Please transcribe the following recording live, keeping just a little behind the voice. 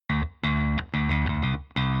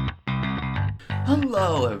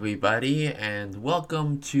Hello, everybody, and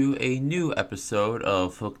welcome to a new episode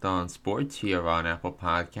of Hooked on Sports here on Apple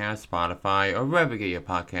Podcasts, Spotify, or wherever you get your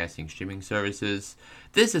podcasting streaming services.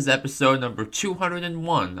 This is episode number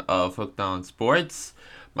 201 of Hooked on Sports.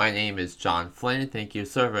 My name is John Flynn. Thank you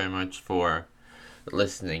so very much for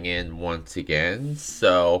listening in once again.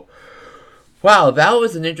 Wow, that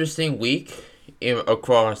was an interesting week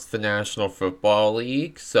across the National Football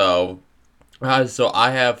League. So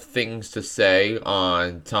I have things to say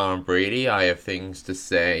on Tom Brady. I have things to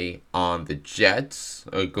say on the Jets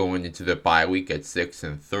going into the bye week at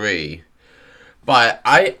 6-3. But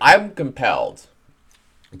I'm compelled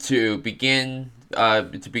to begin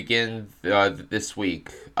this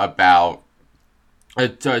week about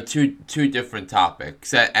two different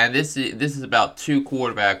topics, and this is about two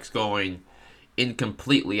quarterbacks going in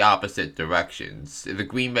completely opposite directions. The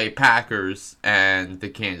Green Bay Packers and the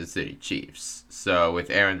Kansas City Chiefs. So with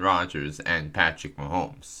Aaron Rodgers and Patrick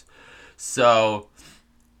Mahomes. So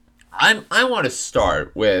I want to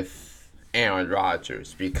start with Aaron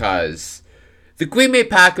Rodgers because the Green Bay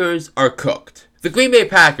Packers are cooked. The Green Bay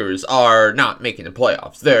Packers are not making the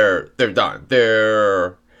playoffs. They're done.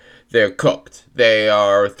 They're cooked. They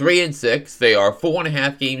are 3-6. They are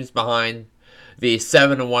 4.5 games behind the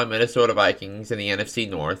 7-1 Minnesota Vikings in the NFC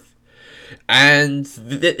North. And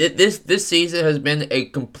this season has been a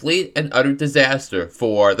complete and utter disaster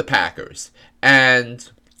for the Packers. And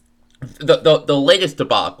the latest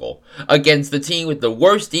debacle against the team with the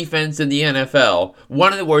worst defense in the NFL,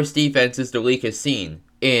 one of the worst defenses the league has seen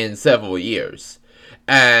in several years.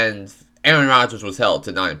 And Aaron Rodgers was held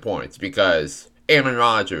to 9 points because Aaron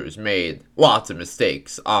Rodgers made lots of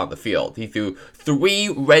mistakes on the field. He threw 3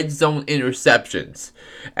 red zone interceptions,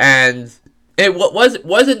 and it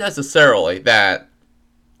wasn't necessarily that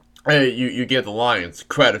you give the Lions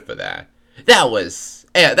credit for that. That was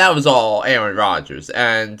all Aaron Rodgers,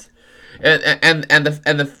 and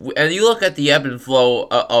you look at the ebb and flow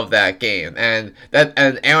of that game, and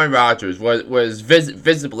Aaron Rodgers was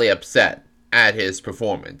visibly upset at his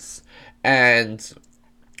performance, and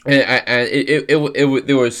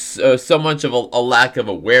there was so much of a lack of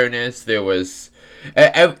awareness. There was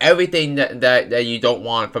everything that you don't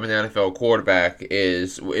want from an NFL quarterback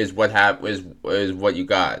is what you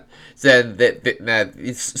got. So that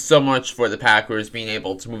it's so much for the Packers being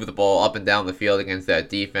able to move the ball up and down the field against that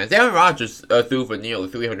defense. Aaron Rodgers threw for nearly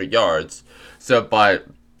 300 yards.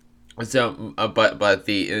 But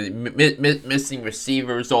the missing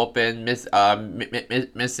receivers open,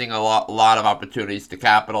 missing a lot of opportunities to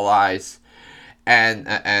capitalize, and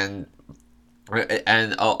a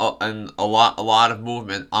lot of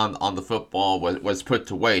movement on the football was put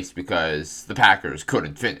to waste because the Packers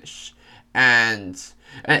couldn't finish, and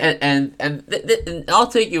I'll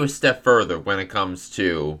take you a step further when it comes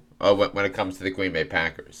to the Green Bay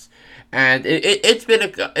Packers, and it's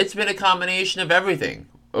been a combination of everything.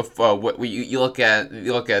 What you look at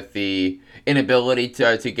the inability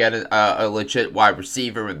to get a legit wide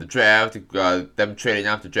receiver in the draft, them trading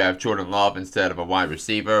out to draft Jordan Love instead of a wide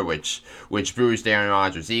receiver, which bruised Aaron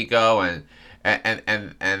Rodgers' ego, and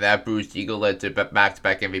that bruised ego led to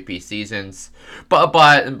back-to-back MVP seasons. But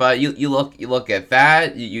you look at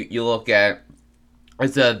that, you look at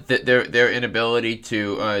their inability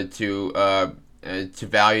to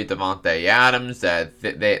value Davante Adams, that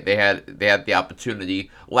they had the opportunity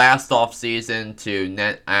last offseason to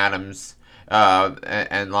net Adams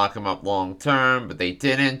and lock him up long term, but they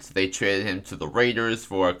didn't. They traded him to the Raiders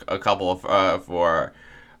for a couple of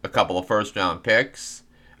first round picks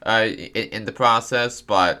in the process,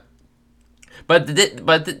 but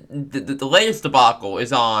the latest debacle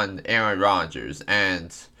is on Aaron Rodgers,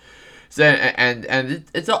 and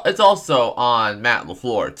it's also on Matt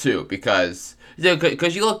LaFleur too, because you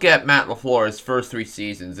look at Matt LaFleur's first 3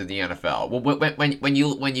 seasons in the NFL. When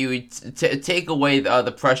you take away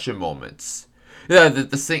the pressure moments,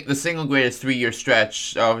 the single greatest 3-year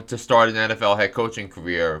stretch to start an NFL head coaching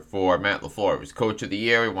career for Matt LaFleur. He was coach of the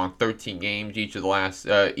year. He won 13 games each of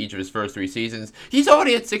his first 3 seasons. He's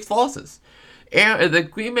already at 6 losses. And the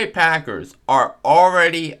Green Bay Packers are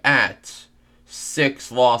already at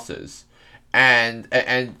 6 losses. And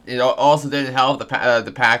it also didn't help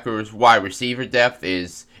the Packers' wide receiver depth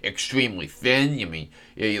is extremely thin. I mean,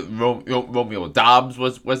 Romeo Doubs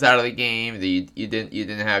was out of the game. You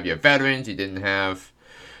didn't have your veterans. You didn't have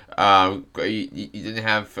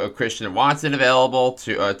Christian Watson available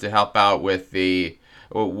to help out with the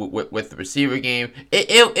receiver game.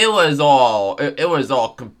 It was all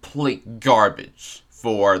complete garbage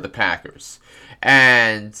for the Packers.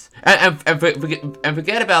 And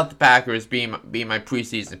forget about the Packers being my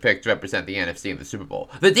preseason pick to represent the NFC in the Super Bowl.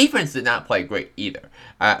 The defense did not play great either.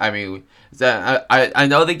 I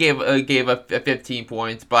know they gave up 15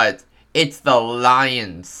 points, but it's the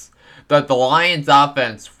Lions. The Lions'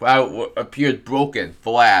 offense appeared broken the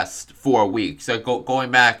last 4 weeks. So going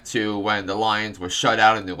back to when the Lions were shut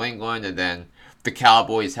out in New England, and then the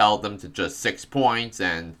Cowboys held them to just 6 points,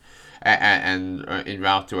 and en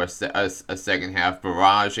route to a second half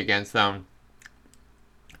barrage against them.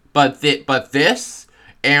 But this,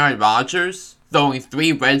 Aaron Rodgers throwing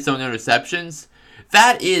 3 red zone interceptions,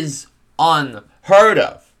 that is unheard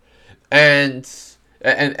of. And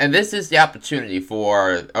this is the opportunity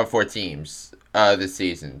for teams this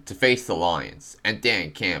season to face the Lions and Dan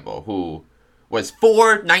Campbell, who was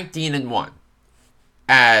 4-19-1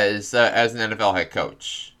 as an NFL head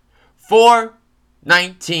coach.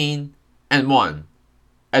 4-19-1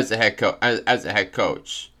 as a head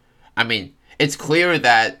coach. I mean, it's clear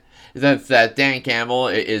that Dan Campbell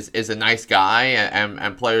is a nice guy,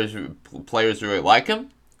 and players really like him.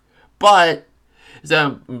 But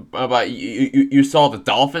you saw the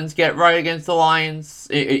Dolphins get right against the Lions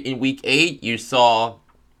in Week 8. You saw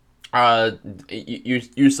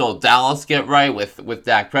you saw Dallas get right with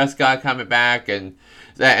Dak Prescott coming back, and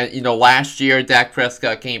last year Dak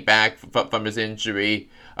Prescott came back from his injury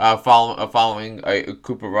following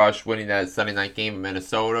Cooper Rush winning that Sunday night game in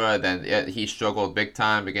Minnesota. Then he struggled big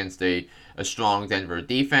time against a strong Denver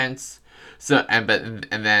defense. So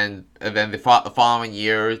then the following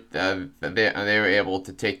year they were able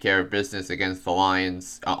to take care of business against the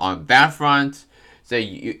Lions on that front. So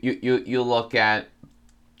you look at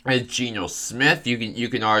Geno Smith. You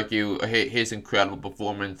can argue his incredible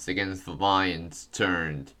performance against the Lions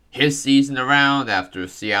turned his season around after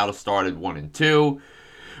Seattle started 1-2.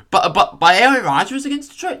 But by Aaron Rodgers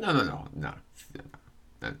against Detroit, no.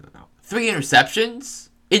 3 interceptions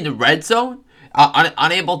in the red zone,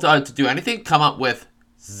 unable to do anything, come up with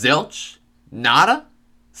zilch, nada,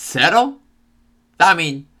 zero. I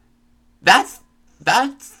mean, that's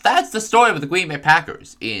the story of the Green Bay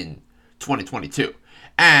Packers in 2022.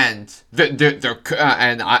 And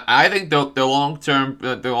I think their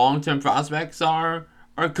long-term prospects are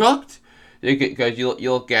cooked, because you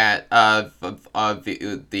look at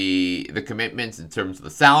the commitments in terms of the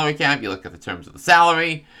salary cap. You look at the terms of the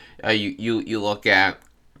salary. You look at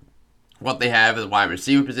what they have in the wide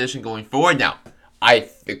receiver position going forward. Now, I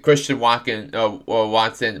think Christian Watson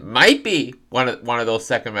might be one of those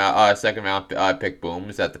second round pick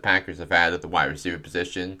booms that the Packers have had at the wide receiver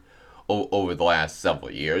position over the last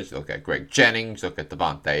several years. You look at Greg Jennings, look at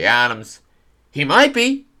Devontae Adams. He might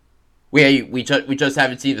be. We just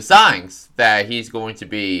haven't seen the signs that he's going to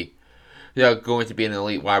be an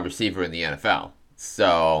elite wide receiver in the NFL.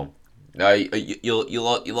 So you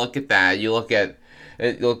look at that. You look at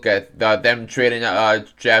them trading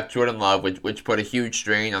draft Jordan Love, which put a huge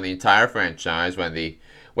strain on the entire franchise when the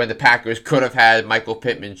Packers could have had Michael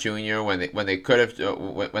Pittman Jr. when they could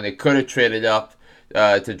have traded up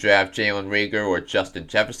to draft Jalen Reagor or Justin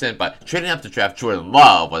Jefferson, but trading up to draft Jordan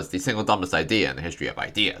Love was the single dumbest idea in the history of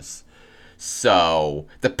ideas. So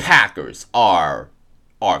the Packers are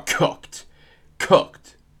cooked,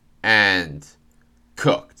 and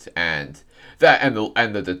the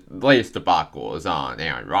latest debacle is on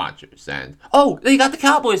Aaron Rodgers, and they got the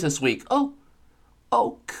Cowboys this week. Oh,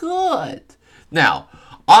 good. Now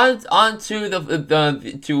on to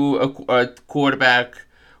a quarterback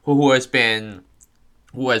who has been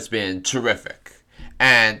terrific,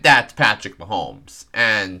 and that's Patrick Mahomes,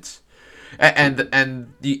 and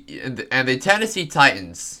the Tennessee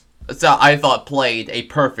Titans. So I thought played a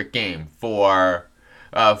perfect game for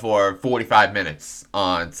 45 minutes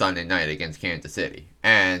on Sunday night against Kansas City,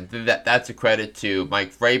 and that's a credit to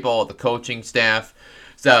Mike Vrabel, the coaching staff.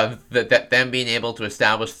 So that them being able to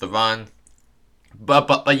establish the run.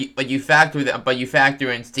 But you factor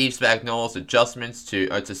in Steve Spagnuolo's adjustments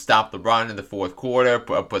to stop the run in the fourth quarter,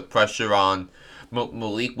 put pressure on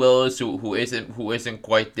Malik Willis, who isn't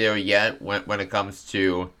quite there yet when it comes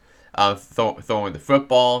to throwing the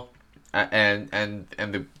football, and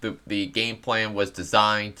the game plan was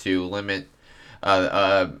designed to limit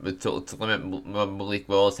Malik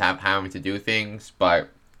Willis having to do things. But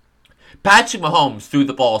Patrick Mahomes threw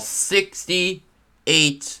the ball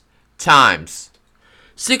 68 times.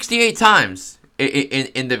 68 times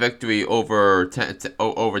in the victory over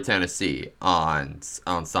Tennessee on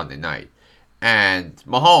Sunday night, and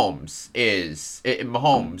Mahomes is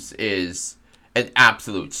an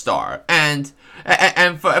absolute star. And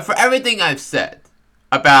for everything I've said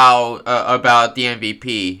about the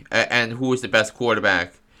MVP and who is the best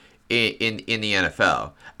quarterback in the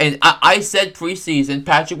NFL. And I said preseason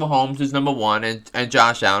Patrick Mahomes is number one and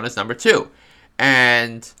Josh Allen is number two.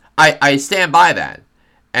 And I stand by that.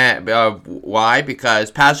 And why? Because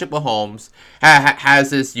Patrick Mahomes has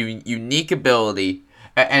this unique ability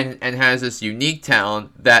and has this unique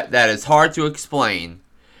talent that is hard to explain.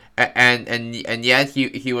 And yet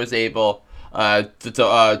he was able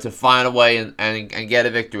to find a way and get a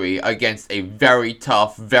victory against a very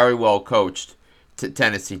tough, very well coached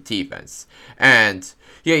Tennessee defense. And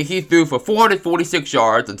he threw for 446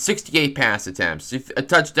 yards and 68 pass attempts, a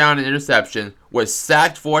touchdown and interception, was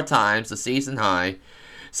sacked 4 times, the season high.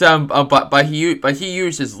 So, but he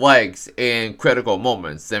used his legs in critical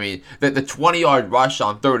moments. I mean, the 20-yard rush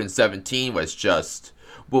on 3rd and 17 was just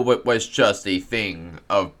a thing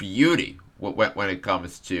of beauty when it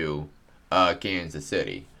comes to Kansas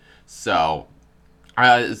City. So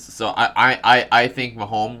I think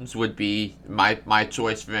Mahomes would be my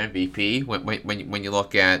choice for MVP when you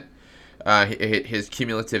look at his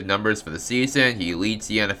cumulative numbers for the season. He leads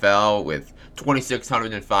the NFL with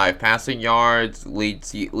 2,605 passing yards,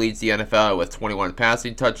 leads the NFL with 21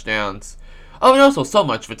 passing touchdowns. Oh, and also so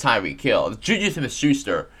much for Tyreek Hill. Juju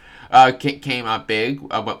Smith-Schuster came up big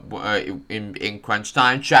in crunch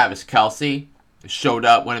time. Travis Kelce showed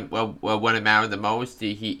up when it mattered the most.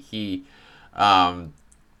 He was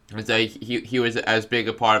as big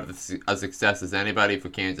a part of a success as anybody for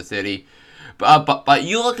Kansas City. But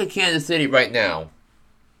you look at Kansas City right now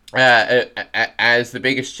as the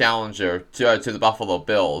biggest challenger to the Buffalo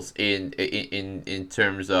Bills in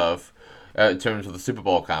terms of the Super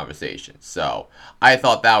Bowl conversation. So I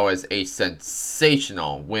thought that was a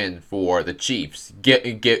sensational win for the Chiefs,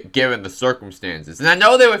 given the circumstances. And I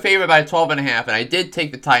know they were favored by 12.5, and I did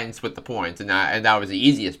take the Titans with the points, and that was the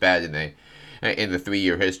easiest bet in the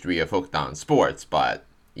 3-year history of Hooked on Sports. But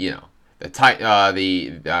you know, it's Patrick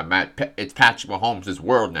Mahomes'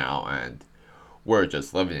 world now, and we're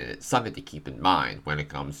just living in it. Something to keep in mind when it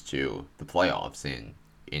comes to the playoffs in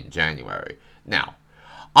January. Now,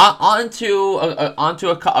 on to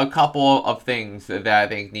a couple of things that I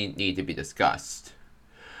think need to be discussed.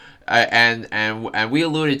 And we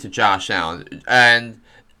alluded to Josh Allen, and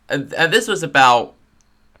this was about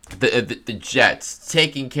the Jets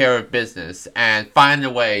taking care of business and finding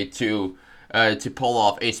a way to pull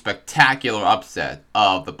off a spectacular upset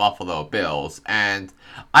of the Buffalo Bills. And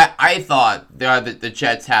I thought the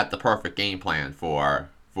Jets had the perfect game plan for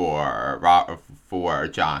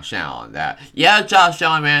Josh Allen. Josh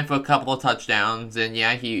Allen ran for a couple of touchdowns, and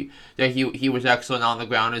he was excellent on the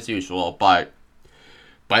ground as usual. But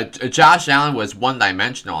Josh Allen was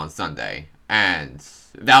one-dimensional on Sunday, and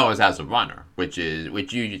that was as a runner, which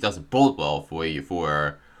usually doesn't bode well for a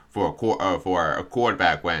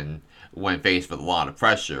quarterback when faced with a lot of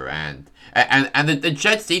pressure. And the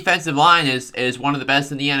Jets' defensive line is one of the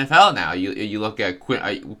best in the NFL now. You look at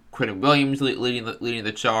Quentin Williams leading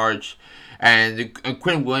the charge, and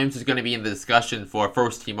Quentin Williams is going to be in the discussion for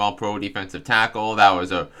first-team All-Pro defensive tackle. That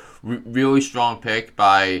was a really strong pick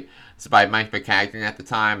by Mike McCagnon at the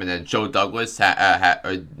time, and then Joe Douglas did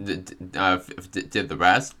the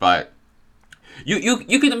rest. But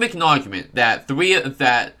you can make an argument that three of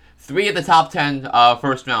the top 10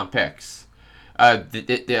 first-round picks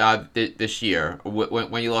this year,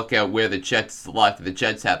 when you look at where the Jets selected, the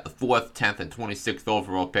Jets had the 4th, 10th, and 26th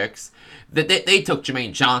overall picks. They took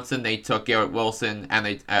Jermaine Johnson, they took Garrett Wilson, and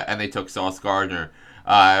they took Sauce Gardner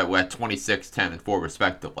at 26, 10, and 4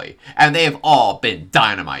 respectively. And they have all been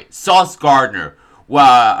dynamite. Sauce Gardner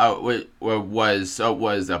was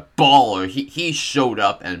a baller. He showed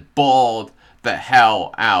up and balled the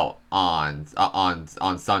hell out on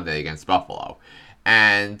Sunday against Buffalo.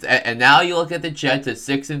 And now you look at the Jets at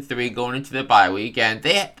 6-3 going into the bye week, and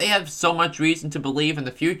they have so much reason to believe in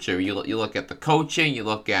the future. You look at the coaching, you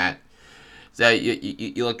look at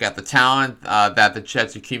the talent that the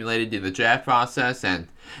Jets accumulated in the draft process, and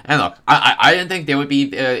look, I didn't think they would be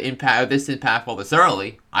this impactful this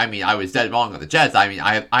early. I mean, I was dead wrong on the Jets. I mean,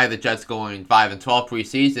 I had the Jets going 5-12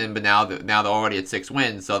 preseason, but now they're already at 6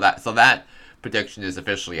 wins, so that prediction is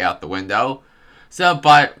officially out the window. So,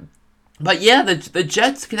 but yeah, the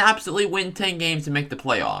Jets can absolutely win 10 games to make the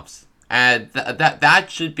playoffs, and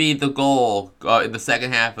that should be the goal in the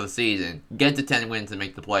second half of the season. Get to 10 wins and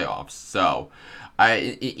make the playoffs. So,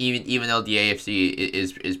 even though the AFC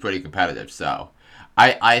is pretty competitive, so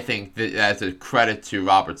I think that's a credit to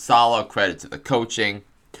Robert Saleh, credit to the coaching,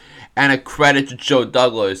 and a credit to Joe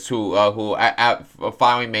Douglas, who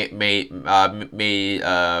finally made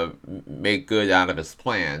good out of his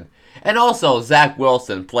plan. And also, Zach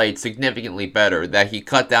Wilson played significantly better. That he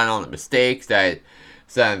cut down on the mistakes. And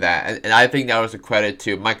I think that was a credit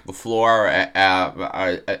to Mike LaFleur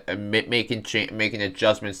making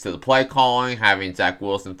adjustments to the play calling, having Zach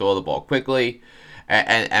Wilson throw the ball quickly,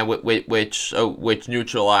 and which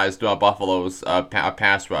neutralized Buffalo's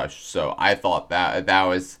pass rush. So I thought that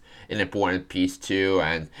was an important piece too,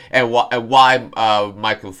 and why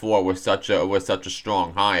Mike LaFleur was such a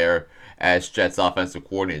strong hire as Jets offensive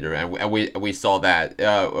coordinator, and we saw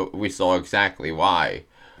that we saw exactly why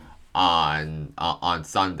on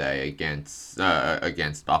Sunday against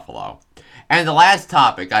Buffalo. And the last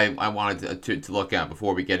topic I wanted to look at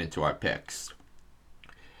before we get into our picks,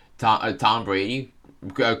 Tom Brady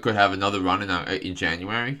could have another run in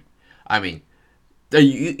January. I mean,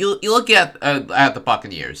 you look at the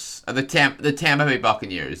Buccaneers, the Tampa Bay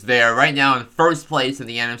Buccaneers. They are right now in first place in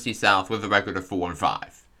the NFC South with a record of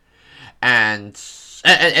 4-5, and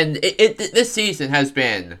this season has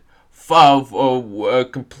been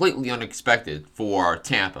completely unexpected for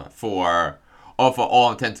Tampa for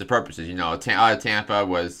all intents and purposes. You know, Tampa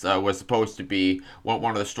was supposed to be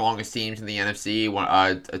one of the strongest teams in the NFC,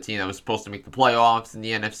 a team that was supposed to make the playoffs in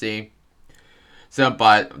the NFC. So,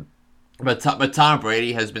 but Tom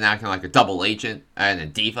Brady has been acting like a double agent and a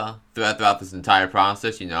diva throughout this entire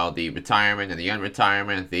process. You know, the retirement and the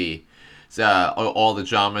unretirement, all the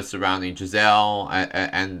drama surrounding Giselle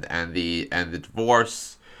and the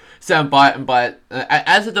divorce. So, but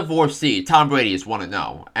as a divorcee, Tom Brady is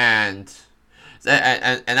 1-0, and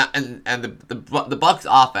the Bucs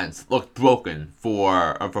offense looked broken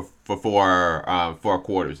for 4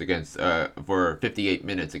 quarters against for 58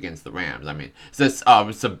 minutes against the Rams. I mean, it's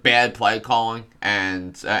some bad play calling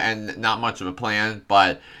and not much of a plan,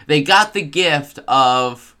 but they got the gift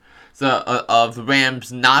of the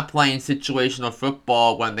Rams not playing situational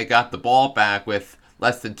football when they got the ball back with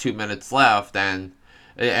less than 2 minutes left, and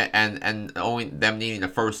only them needing a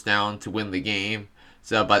first down to win the game.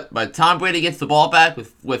 So, but Tom Brady gets the ball back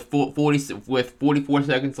with 44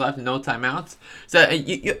 seconds left and no timeouts. So,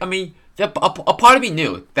 I mean, a part of me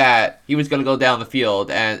knew that he was going to go down the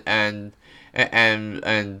field and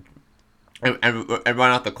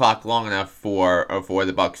run out the clock long enough for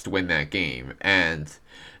the Bucs to win that game. And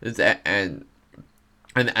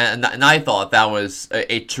I thought that was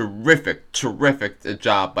a terrific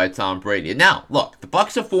job by Tom Brady. Now, look, the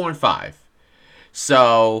Bucs are 4-5,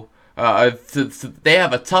 so they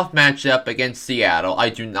have a tough matchup against Seattle.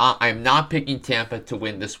 I'm not picking Tampa to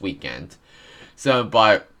win this weekend. So,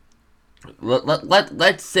 but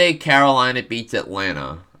let's say Carolina beats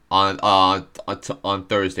Atlanta on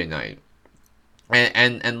Thursday night,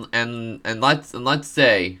 and let's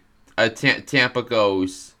say Tampa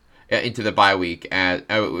goes into the bye week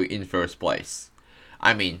in first place.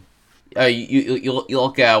 I mean, you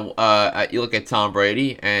look at Tom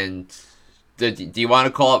Brady, and do you want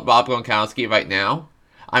to call up Rob Gronkowski right now?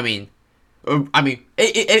 I mean,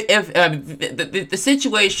 if the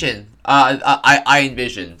situation I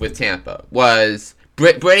envisioned with Tampa was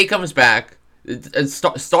Brady comes back,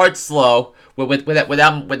 starts slow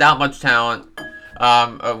without much talent.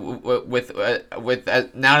 With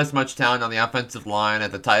not as much talent on the offensive line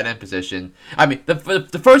at the tight end position. I mean, the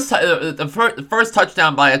first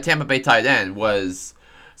touchdown by a Tampa Bay tight end was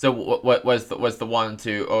the one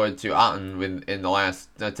to Otton in the last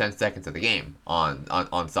 10 seconds of the game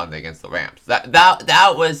on Sunday against the Rams.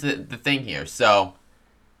 That was the thing here. So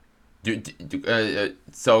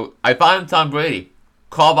so I find Tom Brady.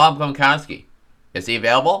 Call Bob Gronkowski. Is he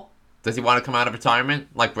available? Does he want to come out of retirement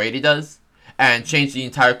like Brady does? And change the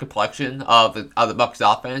entire complexion of the Bucs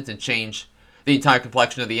offense and change the entire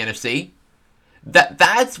complexion of the NFC.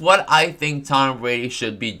 That's what I think Tom Brady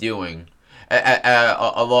should be doing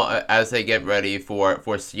as they get ready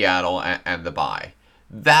for Seattle and the bye.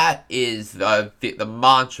 That is the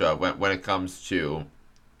mantra when it comes to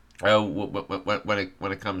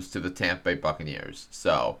when it comes to the Tampa Bay Buccaneers.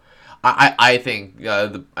 So I think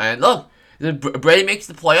and look, if Brady makes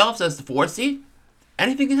the playoffs as the 4th seed,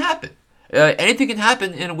 anything can happen. Anything can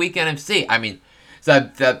happen in a week NFC. I mean, so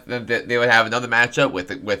that they would have another matchup with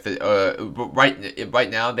right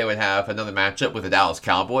now they would have another matchup with the Dallas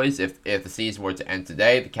Cowboys. If the season were to end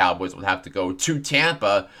today, the Cowboys would have to go to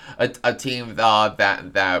Tampa, a team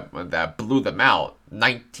that blew them out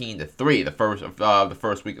 19-3 the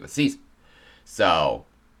first week of the season. So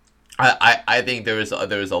I think there's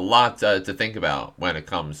a lot to think about when it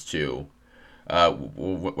comes to.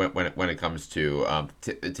 When it comes to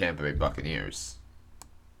the Tampa Bay Buccaneers.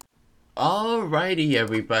 Alrighty,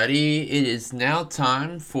 everybody. It is now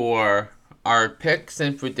time for our picks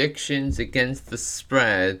and predictions against the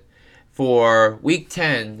spread for Week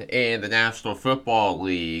 10 in the National Football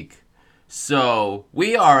League. So,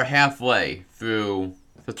 we are halfway through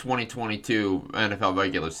the 2022 NFL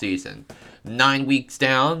regular season. 9 weeks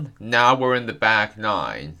down, now we're in the back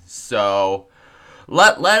nine. So,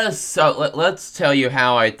 let's tell you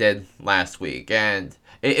how I did last week. And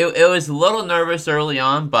it was a little nervous early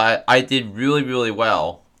on, but I did really, really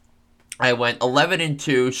well. I went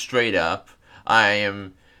 11-2 straight up. I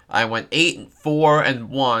went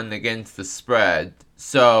 8-4-1 against the spread.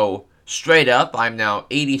 So straight up, I'm now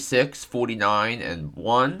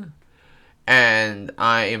 86-49-1, and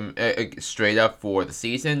I am straight up for the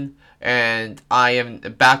season. And I am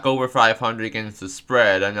back over 500 against the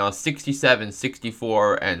spread. I'm now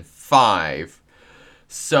 67-64-5.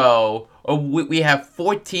 So we have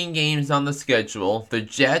 14 games on the schedule. The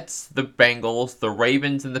Jets, the Bengals, the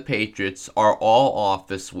Ravens, and the Patriots are all off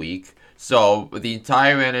this week. So the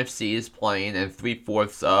entire NFC is playing, and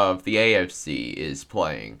 3/4 of the AFC is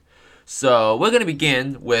playing. So we're gonna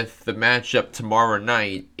begin with the matchup tomorrow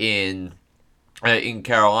night in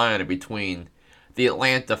Carolina between the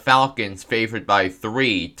Atlanta Falcons, favored by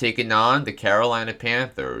 3, taking on the Carolina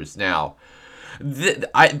Panthers. Now,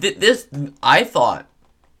 I thought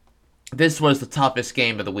this was the toughest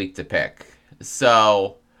game of the week to pick.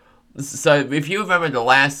 So if you remember the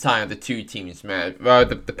last time the two teams met,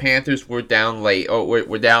 the Panthers were down late,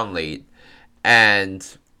 were down late,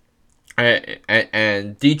 and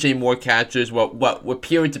DJ Moore catches what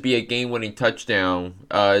appeared to be a game-winning touchdown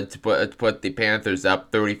to put the Panthers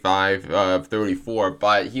up 35-34,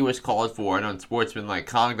 but he was called for an unsportsmanlike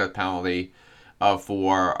conduct penalty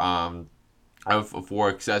for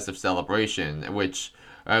excessive celebration, which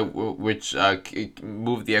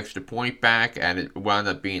moved the extra point back, and it wound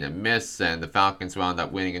up being a miss, and the Falcons wound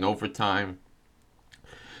up winning in overtime.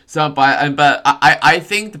 So, but I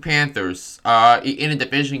think the Panthers, in a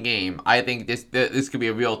division game, I think this could be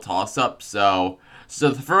a real toss up. So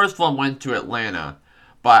the first one went to Atlanta,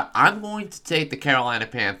 but I'm going to take the Carolina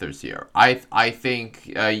Panthers here. I think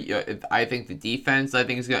the defense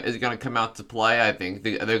is going to come out to play. I think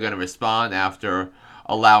they're going to respond after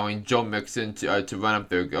allowing Joe Mixon to run up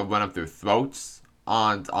their throats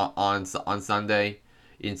on Sunday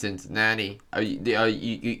in Cincinnati.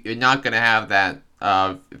 You're not going to have that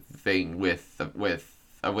thing with the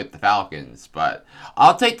Falcons, but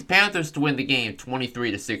I'll take the Panthers to win the game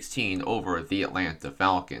 23-16 over the Atlanta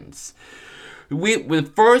Falcons.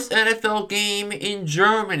 With first NFL game in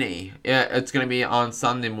Germany, it's going to be on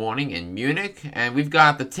Sunday morning in Munich, and we've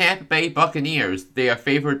got the Tampa Bay Buccaneers. They are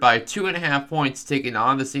favored by 2.5 points, taking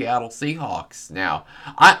on the Seattle Seahawks. Now,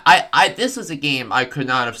 this is a game I could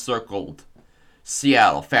not have circled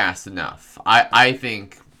Seattle fast enough. I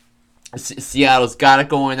think Seattle's got it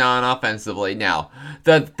going on offensively. Now,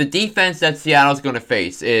 the defense that Seattle's going to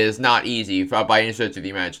face is not easy by any stretch of the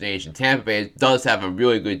imagination. Tampa Bay does have a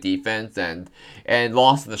really good defense, and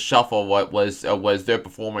lost in the shuffle what was their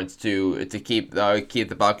performance to keep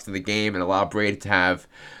the Bucs in the game and allow Brady to have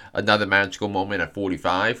another magical moment at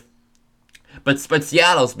 45. But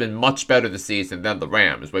Seattle's been much better this season than the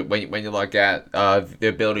Rams. When you look at the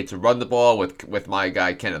ability to run the ball with my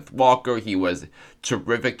guy Kenneth Walker, he was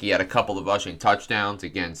terrific. He had a couple of rushing touchdowns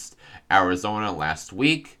against Arizona last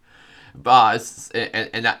week. But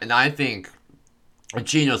and I think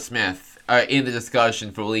Geno Smith in the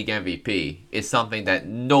discussion for league MVP is something that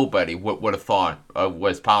nobody would have thought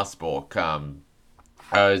was possible come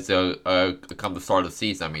the start of the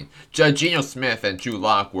season. I mean, Geno Smith and Drew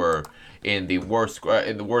Lock were in the worst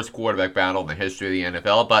quarterback battle in the history of the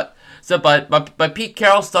NFL. But Pete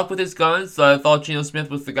Carroll stuck with his guns. So I thought Geno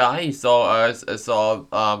Smith was the guy. He saw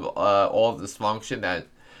all the dysfunction that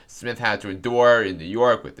Smith had to endure in New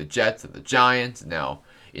York with the Jets and the Giants. Now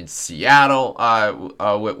in Seattle,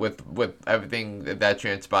 with everything that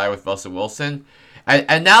transpired with Russell Wilson.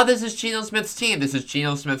 And now this is Geno Smith's team. This is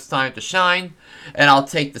Geno Smith's time to shine, and I'll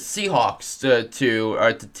take the Seahawks to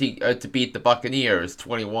beat the Buccaneers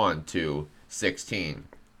 21-16.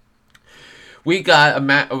 We got a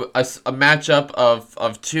matchup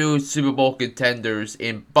of two Super Bowl contenders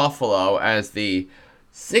in Buffalo as the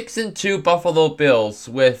 6-2 Buffalo Bills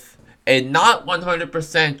with a not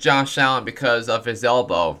 100% Josh Allen because of his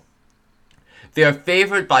elbow. They are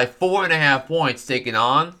favored by 4.5 points, taking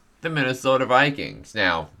on the Minnesota Vikings.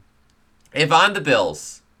 Now, if I'm the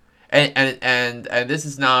Bills, and this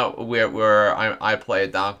is not where I play a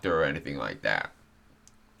doctor or anything like that,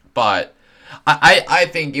 but I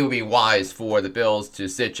think it would be wise for the Bills to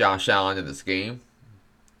sit Josh Allen in this game.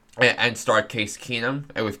 and start Case Keenum.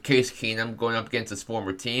 And with Case Keenum going up against his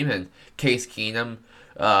former team, and Case Keenum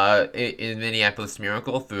in Minneapolis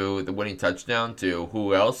Miracle through the winning touchdown to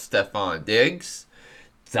who else? Stephon Diggs.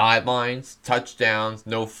 Sidelines, touchdowns,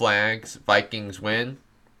 no flags. Vikings win.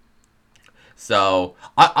 So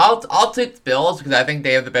I'll take the Bills because I think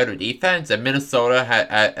they have the better defense, and Minnesota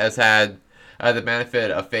has had the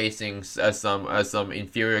benefit of facing some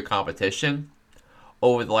inferior competition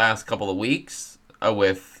over the last couple of weeks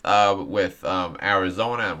with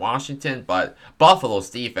Arizona and Washington, but Buffalo's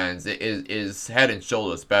defense is head and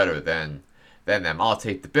shoulders better than them. I'll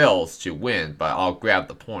take the Bills to win, but I'll grab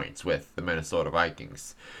the points with the Minnesota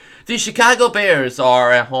Vikings. The Chicago Bears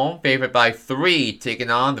are at home, favored by 3,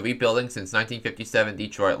 taking on the rebuilding since 1957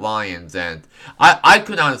 Detroit Lions, and I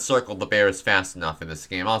could not circle the Bears fast enough in this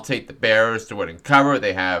game. I'll take the Bears to win and cover.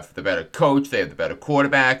 They have the better coach, they have the better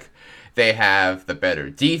quarterback, they have the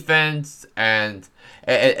better defense, and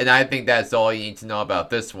I think that's all you need to know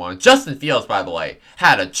about this one. Justin Fields, by the way,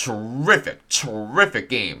 had a terrific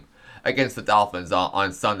game against the Dolphins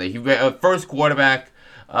on Sunday. He first quarterback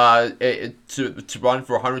to run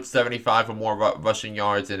for 175 or more rushing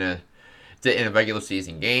yards in a regular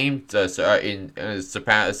season game, surpassing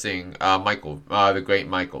the great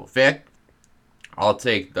Michael Vick. I'll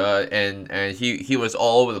take and he was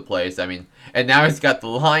all over the place. I mean, and now he's got the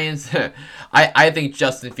Lions. I think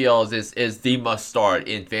Justin Fields is the must start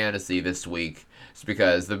in fantasy this week. It's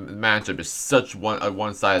because the matchup is such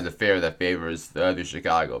one side of the fair that favors the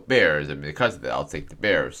Chicago Bears, and because of that, I'll take the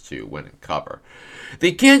Bears to win and cover.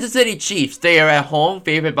 The Kansas City Chiefs, they are at home,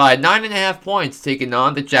 favored by 9.5 points, taking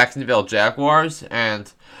on the Jacksonville Jaguars,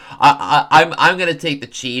 and I'm gonna take the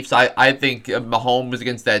Chiefs. I think Mahomes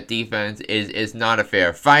against that defense is not a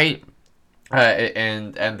fair fight,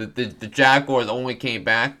 and the Jaguars only came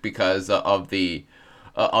back because of the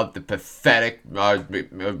pathetic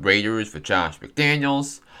Raiders for Josh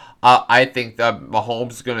McDaniels. I think that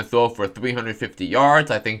Mahomes is going to throw for 350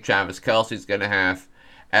 yards. I think Travis Kelce is going to have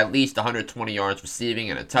at least 120 yards receiving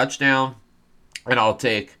and a touchdown. And I'll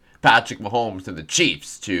take Patrick Mahomes and the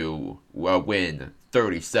Chiefs to win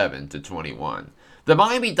 37-21. The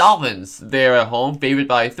Miami Dolphins, they're at home, favored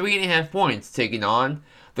by 3.5 points, taking on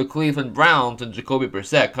the Cleveland Browns and Jacoby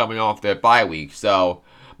Brissett coming off their bye week. So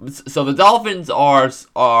the Dolphins are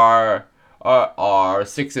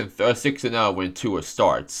 6-0 when Tua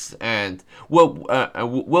starts, and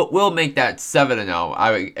we'll make that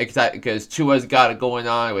 7-0. Because Tua's got it going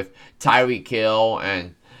on with Tyreek Hill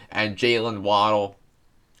and Jalen Waddle,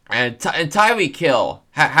 and Tyreek Hill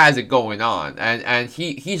has it going on, and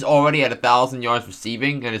he's already at 1,000 yards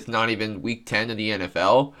receiving, and it's not even week 10 of the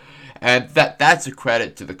NFL, and that's a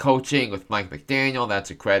credit to the coaching with Mike McDaniel. That's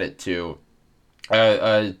a credit to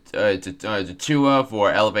Tua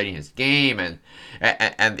for elevating his game and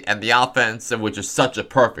the offense, which is such a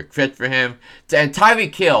perfect fit for him. And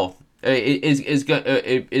Tyreek Hill is going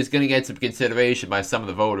to get some consideration by some of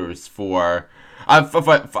the voters for. I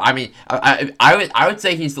would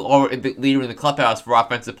say he's the leader in the clubhouse for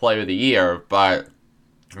Offensive Player of the Year, but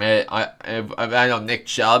I know Nick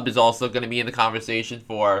Chubb is also going to be in the conversation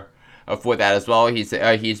for that as well.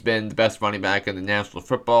 He's been the best running back in the National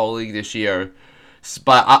Football League this year.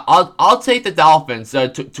 But I'll take the Dolphins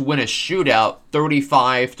to win a shootout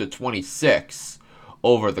 35-26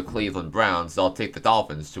 over the Cleveland Browns. I'll take the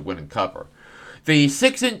Dolphins to win and cover. The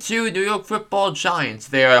 6-2 New York Football Giants,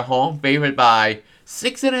 they're at home, favored by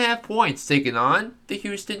 6.5 points, taking on the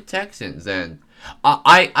Houston Texans. And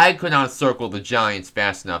I could not circle the Giants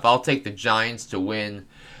fast enough. I'll take the Giants to win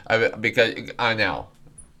because I know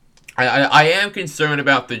I am concerned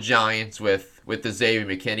about the Giants with the Xavier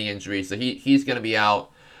McKinney injury, so he's going to be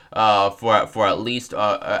out for at least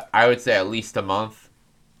I would say at least a month.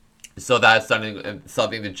 So that's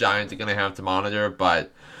something the Giants are going to have to monitor.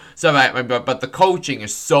 But the coaching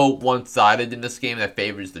is so one-sided in this game that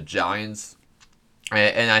favors the Giants,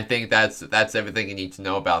 and I think that's everything you need to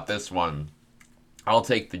know about this one. I'll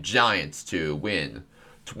take the Giants to win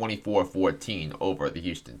 24-14 over the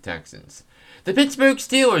Houston Texans. The Pittsburgh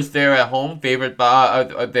Steelers, they're at home, favored by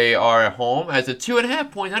they are at home as a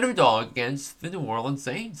 2.5 point underdog against the New Orleans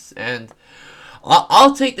Saints, and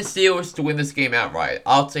I'll take the Steelers to win this game outright.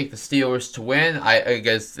 I'll take the Steelers to win. I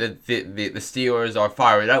guess the Steelers are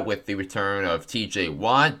fired up with the return of T.J.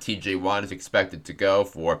 Watt. T.J. Watt is expected to go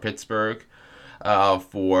for Pittsburgh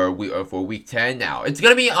for week 10. Now it's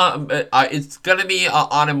gonna be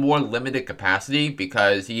on a more limited capacity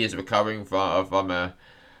because he is recovering from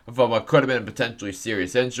what could have been a potentially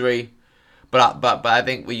serious injury, but I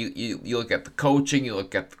think when you look at the coaching, you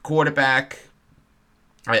look at the quarterback,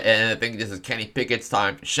 And I think this is Kenny Pickett's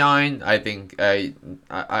time to shine. I think this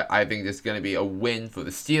is going to be a win for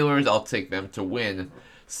the Steelers. I'll take them to win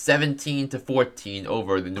 17-14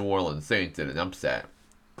 over the New Orleans Saints in an upset.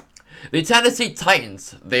 The Tennessee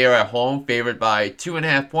Titans, they are at home, favored by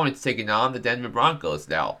 2.5 points, taking on the Denver Broncos.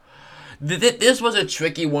 Now, this was a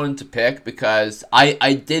tricky one to pick because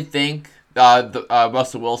I did think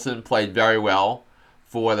Russell Wilson played very well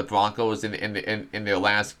for the Broncos in their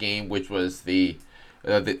last game, which was the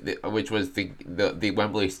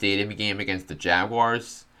Wembley Stadium game against the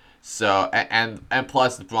Jaguars. So and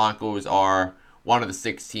plus the Broncos are one of the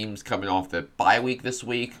 6 teams coming off the bye week this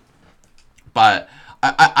week. But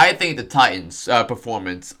I think the Titans'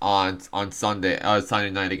 performance on Sunday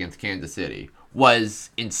night against Kansas City was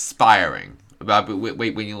inspiring.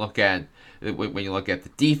 When you look at the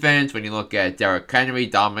defense, when you look at Derrick Henry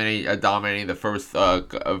dominating the first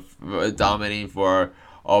dominating for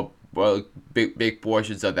big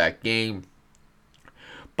portions of that game.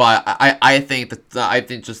 But I think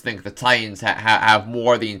the Titans have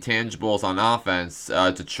more of the intangibles on offense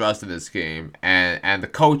to trust in this game, and the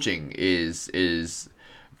coaching is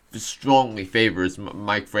strongly favors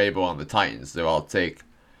Mike Vrabel on the Titans. So I'll take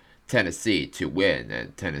Tennessee to win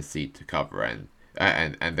and Tennessee to cover, and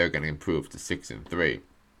they're going to improve to 6-3.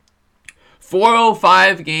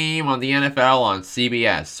 4:05 game on the NFL on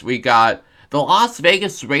CBS. We got the Las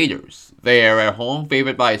Vegas Raiders. They are at home,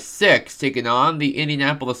 favored by 6, taking on the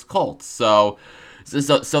Indianapolis Colts. So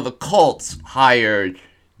the Colts hired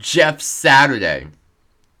Jeff Saturday.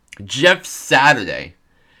 Jeff Saturday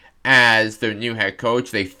as their new head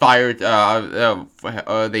coach. They fired head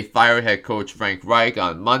coach Frank Reich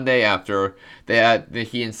on Monday after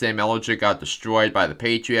he and Sam Ehlinger got destroyed by the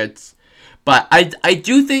Patriots. But I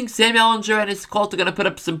do think Sam Ehlinger and his Colts are going to put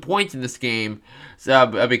up some points in this game,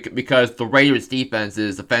 because the Raiders' defense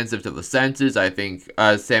is offensive to the senses. I think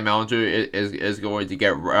Sam Ehlinger is going to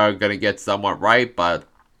get somewhat right, but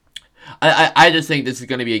I just think this is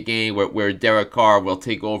going to be a game where Derek Carr will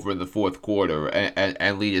take over in the fourth quarter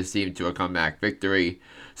and lead his team to a comeback victory.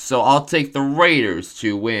 So I'll take the Raiders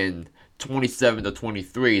to win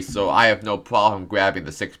 27-23. So I have no problem grabbing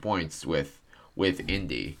the 6 points with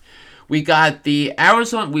Indy. We got the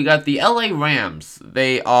LA Rams.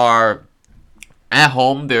 They are at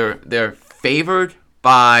home. They're favored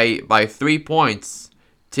by 3 points,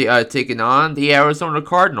 taking on the Arizona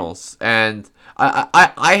Cardinals. And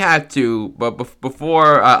I had to, but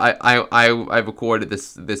before I recorded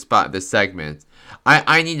this segment,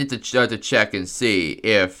 I needed to check and see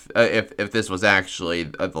if this was actually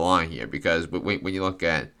the line here, because when you look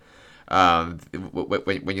at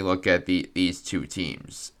these two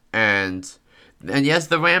teams. And yes,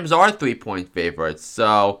 the Rams are 3-point favorites.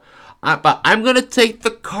 So, but I'm gonna take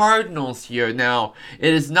the Cardinals here. Now,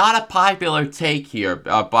 it is not a popular take here,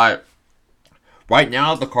 but right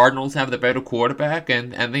now the Cardinals have the better quarterback,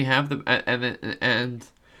 and they have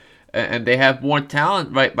and they have more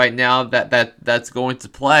talent right now that's going to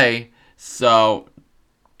play. So.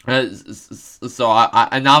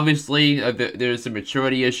 And obviously there's some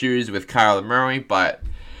maturity issues with Kyler Murray, but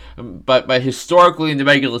historically in the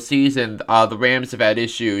regular season, the Rams have had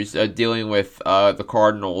issues dealing with the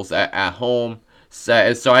Cardinals at home.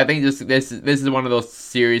 So I think this is one of those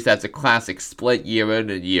series that's a classic split year in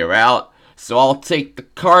and year out. So I'll take the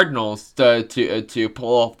Cardinals to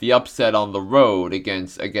pull off the upset on the road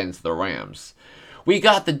against the Rams. We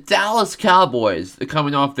got the Dallas Cowboys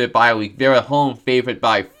coming off their bye week. They're at home, favored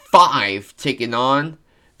by 5, taking on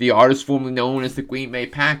the artist formerly known as the Green Bay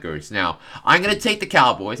Packers. Now, I'm going to take the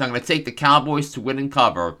Cowboys. I'm going to take the Cowboys to win and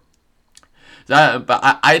cover.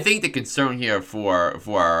 But I think the concern here for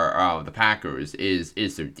the Packers is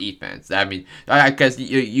their defense. I mean, because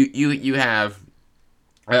you have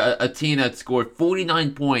a team that scored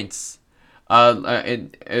 49 points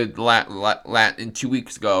in 2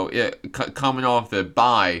 weeks ago, coming off the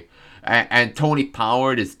bye, and Tony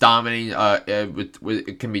Pollard is dominating.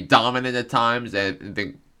 It can be dominant at times,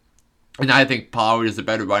 and I think Pollard is a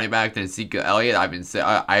better running back than Ezekiel Elliott. I've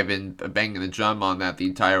been banging the drum on that the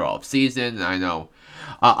entire offseason, and I know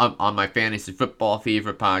on my Fantasy Football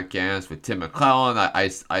Fever podcast with Tim McClellan, I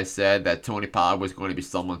said that Tony Pollard was going to be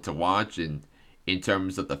someone to watch in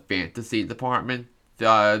terms of the fantasy department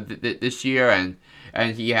this year,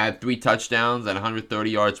 and he had 3 touchdowns and 130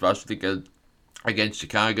 yards rushing against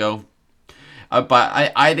Chicago.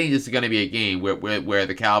 But I think this is going to be a game where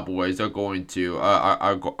the Cowboys are going to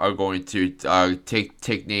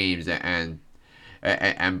take names and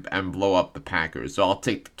blow up the Packers. So I'll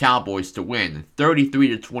take the Cowboys to win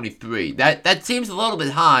 33-23. That seems a little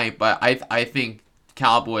bit high, but I think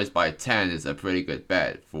Cowboys by 10 is a pretty good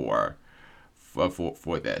bet for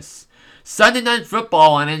for this. Sunday Night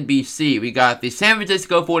Football on NBC. We got the San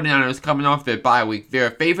Francisco 49ers coming off their bye week.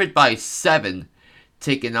 They're favored by 7,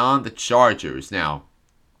 taking on the Chargers. Now,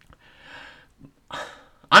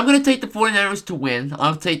 I'm going to take the 49ers to win.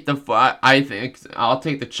 I'll take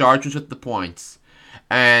the Chargers with the points.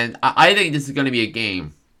 And I think this is going to be a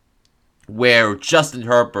game where Justin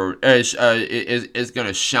Herbert is going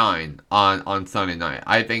to shine on Sunday night.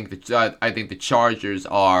 I think the Chargers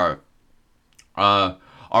are a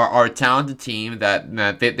talented team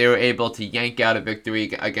that they were able to yank out a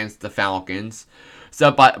victory against the Falcons.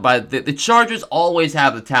 So, but the Chargers always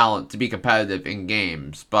have the talent to be competitive in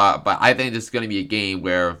games. But I think this is going to be a game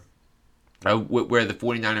where the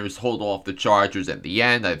 49ers hold off the Chargers at the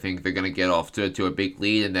end. I think they're going to get off to a big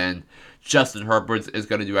lead, and then Justin Herbert is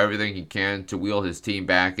going to do everything he can to wheel his team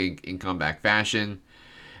back in comeback fashion.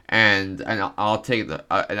 And I'll take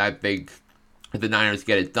and I think the Niners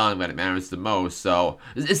get it done when it matters the most. So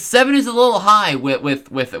 7 is a little high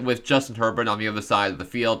with Justin Herbert on the other side of the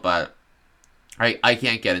field, but I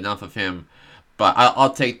can't get enough of him. But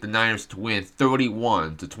I'll take the Niners to win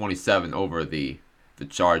 31-27 over the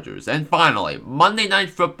Chargers. And finally, Monday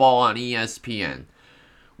Night Football on ESPN.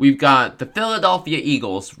 We've got the Philadelphia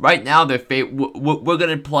Eagles. Right now, we're going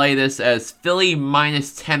to play this as Philly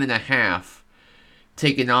minus 10.5,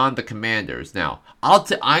 taking on the Commanders. Now,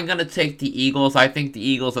 I'm going to take the Eagles. I think the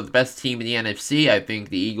Eagles are the best team in the NFC. I think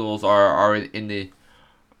the Eagles are in the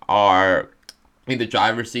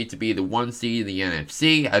driver's seat to be the 1 seed in the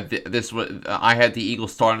NFC. I had the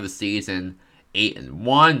Eagles starting the season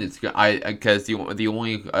 8-1. Because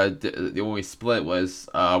the only split was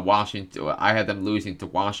Washington. I had them losing to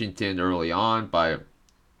Washington early on, but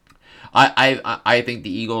I think the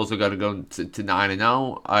Eagles are going to go to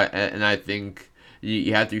 9-0, and I think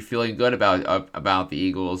you have to be feeling good about the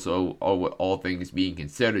Eagles, all things being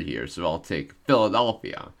considered here. So I'll take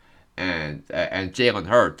Philadelphia and Jalen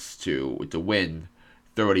Hurts to win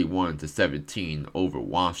 31-17 over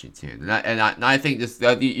Washington, and I think this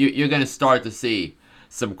you're going to start to see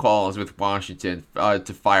some calls with Washington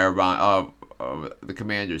to fire the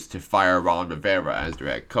Commanders to fire Ron Rivera as their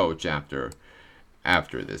head coach after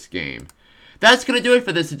this game. That's going to do it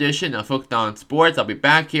for this edition of Hooked on Sports. I'll be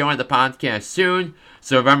back here on the podcast soon,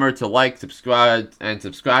 so remember to like, subscribe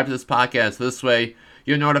to this podcast. This way,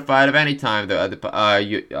 you're notified of any time that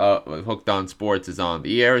Hooked on Sports is on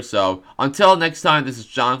the air. So, until next time, this is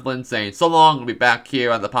John Flynn saying so long. We'll be back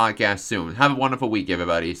here on the podcast soon. Have a wonderful week,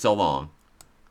 everybody. So long.